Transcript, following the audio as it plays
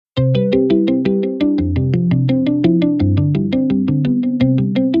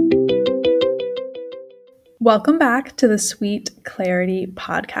Welcome back to the Sweet Clarity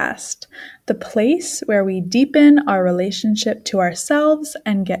Podcast, the place where we deepen our relationship to ourselves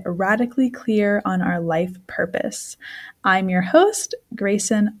and get radically clear on our life purpose. I'm your host,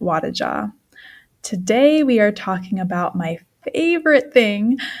 Grayson Wadajaw. Today we are talking about my favorite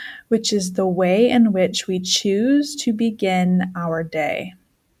thing, which is the way in which we choose to begin our day.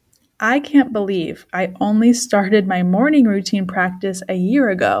 I can't believe I only started my morning routine practice a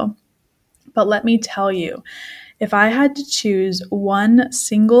year ago. But let me tell you, if I had to choose one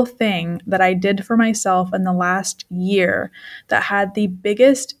single thing that I did for myself in the last year that had the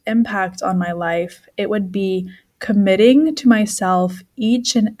biggest impact on my life, it would be committing to myself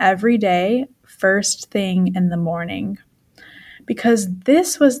each and every day, first thing in the morning. Because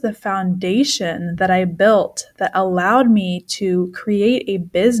this was the foundation that I built that allowed me to create a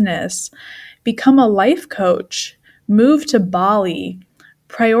business, become a life coach, move to Bali,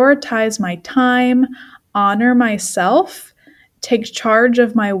 prioritize my time, honor myself, take charge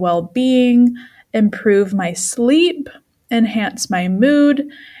of my well-being, improve my sleep, enhance my mood,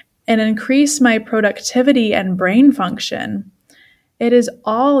 and increase my productivity and brain function. It is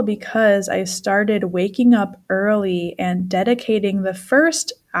all because I started waking up early and dedicating the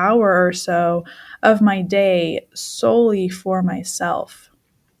first hour or so of my day solely for myself.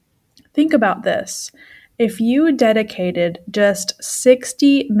 Think about this. If you dedicated just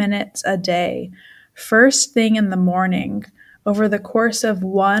 60 minutes a day, first thing in the morning, over the course of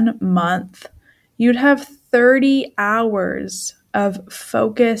 1 month, you'd have 30 hours of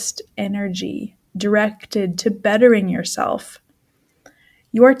focused energy directed to bettering yourself.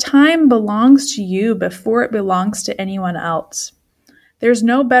 Your time belongs to you before it belongs to anyone else. There's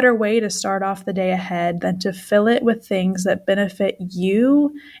no better way to start off the day ahead than to fill it with things that benefit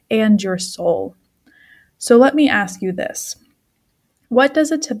you and your soul. So let me ask you this. What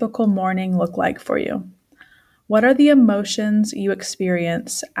does a typical morning look like for you? What are the emotions you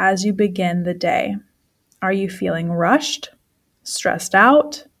experience as you begin the day? Are you feeling rushed, stressed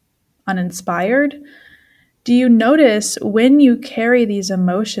out, uninspired? Do you notice when you carry these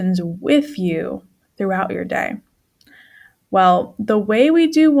emotions with you throughout your day? Well, the way we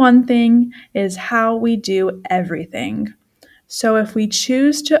do one thing is how we do everything. So if we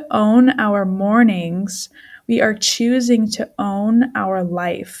choose to own our mornings, we are choosing to own our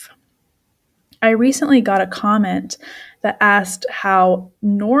life. I recently got a comment that asked how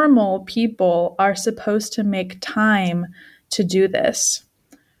normal people are supposed to make time to do this,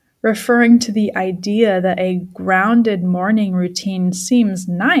 referring to the idea that a grounded morning routine seems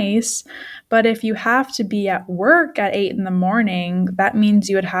nice, but if you have to be at work at 8 in the morning, that means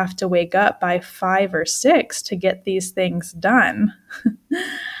you would have to wake up by 5 or 6 to get these things done.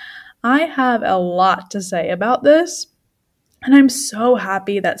 I have a lot to say about this, and I'm so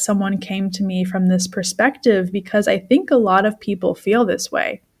happy that someone came to me from this perspective because I think a lot of people feel this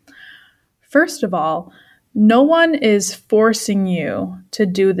way. First of all, no one is forcing you to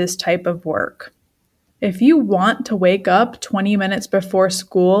do this type of work. If you want to wake up 20 minutes before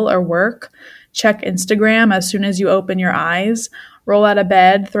school or work, check Instagram as soon as you open your eyes, roll out of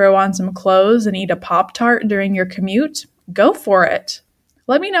bed, throw on some clothes, and eat a Pop-Tart during your commute, go for it.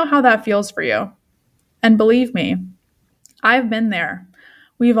 Let me know how that feels for you. And believe me, I've been there.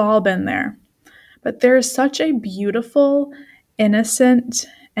 We've all been there. But there is such a beautiful, innocent,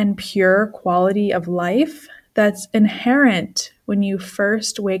 and pure quality of life that's inherent when you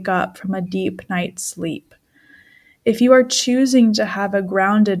first wake up from a deep night's sleep. If you are choosing to have a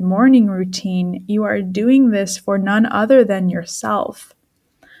grounded morning routine, you are doing this for none other than yourself.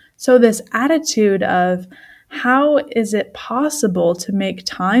 So this attitude of, how is it possible to make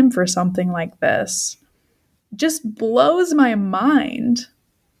time for something like this, just blows my mind.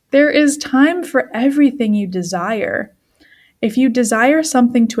 There is time for everything you desire. If you desire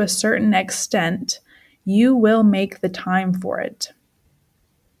something to a certain extent, you will make the time for it.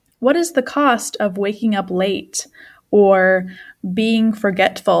 What is the cost of waking up late or being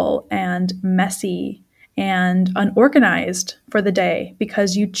forgetful and messy and unorganized for the day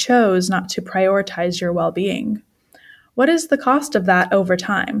because you chose not to prioritize your well-being? What is the cost of that over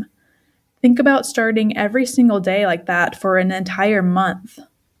time? Think about starting every single day like that for an entire month.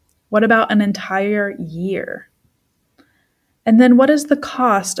 What about an entire year? And then what is the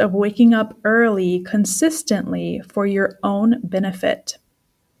cost of waking up early consistently for your own benefit?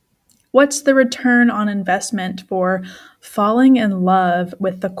 What's the return on investment for falling in love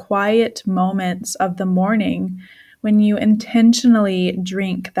with the quiet moments of the morning when you intentionally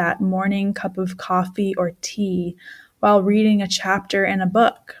drink that morning cup of coffee or tea while reading a chapter in a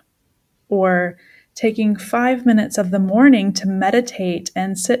book? Or taking 5 minutes of the morning to meditate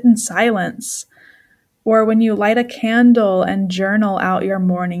and sit in silence? or when you light a candle and journal out your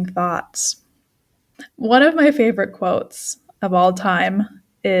morning thoughts. One of my favorite quotes of all time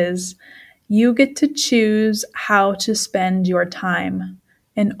is, "You get to choose how to spend your time,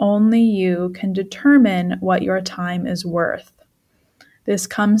 and only you can determine what your time is worth." This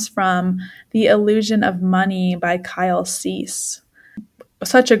comes from The Illusion of Money by Kyle Cease.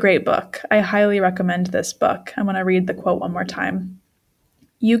 Such a great book. I highly recommend this book. I'm going to read the quote one more time.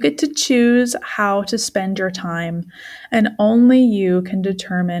 "You get to choose how to spend your time, and only you can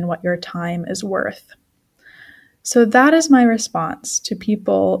determine what your time is worth." So that is my response to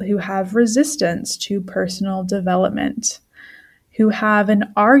people who have resistance to personal development, who have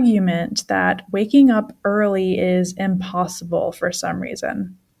an argument that waking up early is impossible for some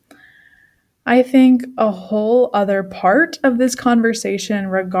reason. I think a whole other part of this conversation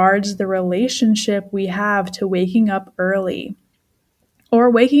regards the relationship we have to waking up early, or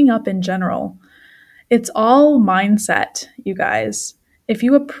waking up in general. It's all mindset, you guys. If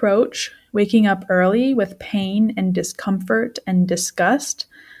you approach waking up early with pain and discomfort and disgust,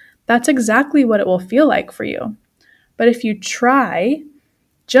 that's exactly what it will feel like for you. But if you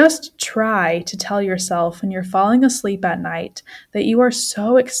just try to tell yourself when you're falling asleep at night that you are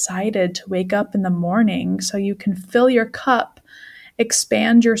so excited to wake up in the morning so you can fill your cup,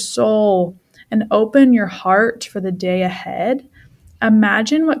 expand your soul, and open your heart for the day ahead,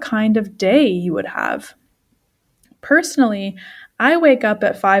 imagine what kind of day you would have. Personally, I wake up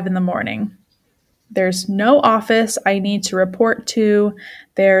at 5 in the morning. There's no office I need to report to.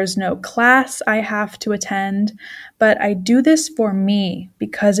 There's no class I have to attend. But I do this for me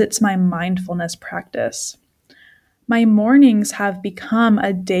because it's my mindfulness practice. My mornings have become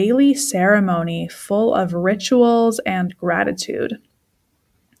a daily ceremony full of rituals and gratitude.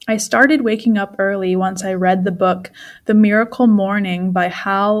 I started waking up early once I read the book The Miracle Morning by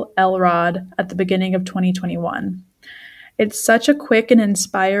Hal Elrod at the beginning of 2021. It's such a quick and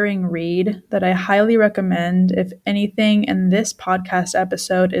inspiring read that I highly recommend if anything in this podcast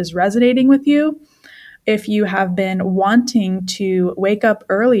episode is resonating with you. If you have been wanting to wake up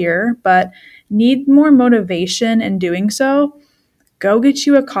earlier but need more motivation in doing so, go get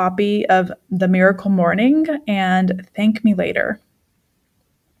you a copy of The Miracle Morning and thank me later.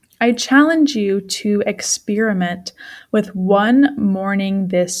 I challenge you to experiment with one morning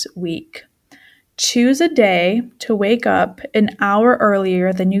this week. Choose a day to wake up an hour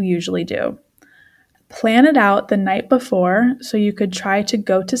earlier than you usually do. Plan it out the night before so you could try to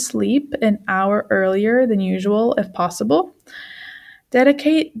go to sleep an hour earlier than usual if possible.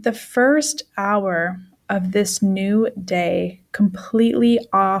 Dedicate the first hour of this new day completely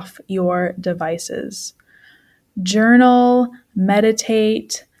off your devices. Journal,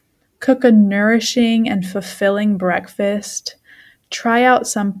 meditate, cook a nourishing and fulfilling breakfast. Try out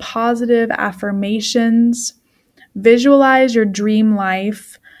some positive affirmations, visualize your dream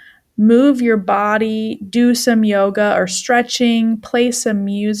life, move your body, do some yoga or stretching, play some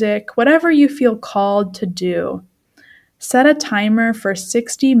music, whatever you feel called to do. Set a timer for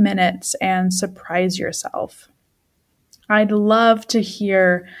 60 minutes and surprise yourself. I'd love to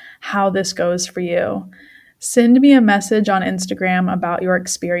hear how this goes for you. Send me a message on Instagram about your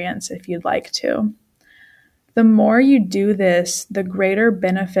experience if you'd like to. The more you do this, the greater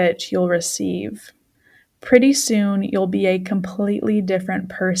benefit you'll receive. Pretty soon, you'll be a completely different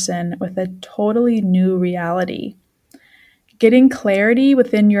person with a totally new reality. Getting clarity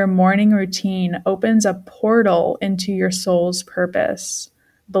within your morning routine opens a portal into your soul's purpose.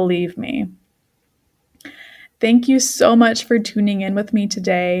 Believe me. Thank you so much for tuning in with me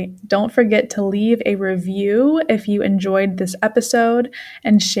today. Don't forget to leave a review if you enjoyed this episode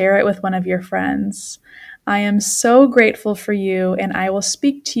and share it with one of your friends. I am so grateful for you, and I will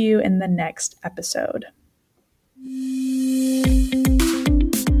speak to you in the next episode.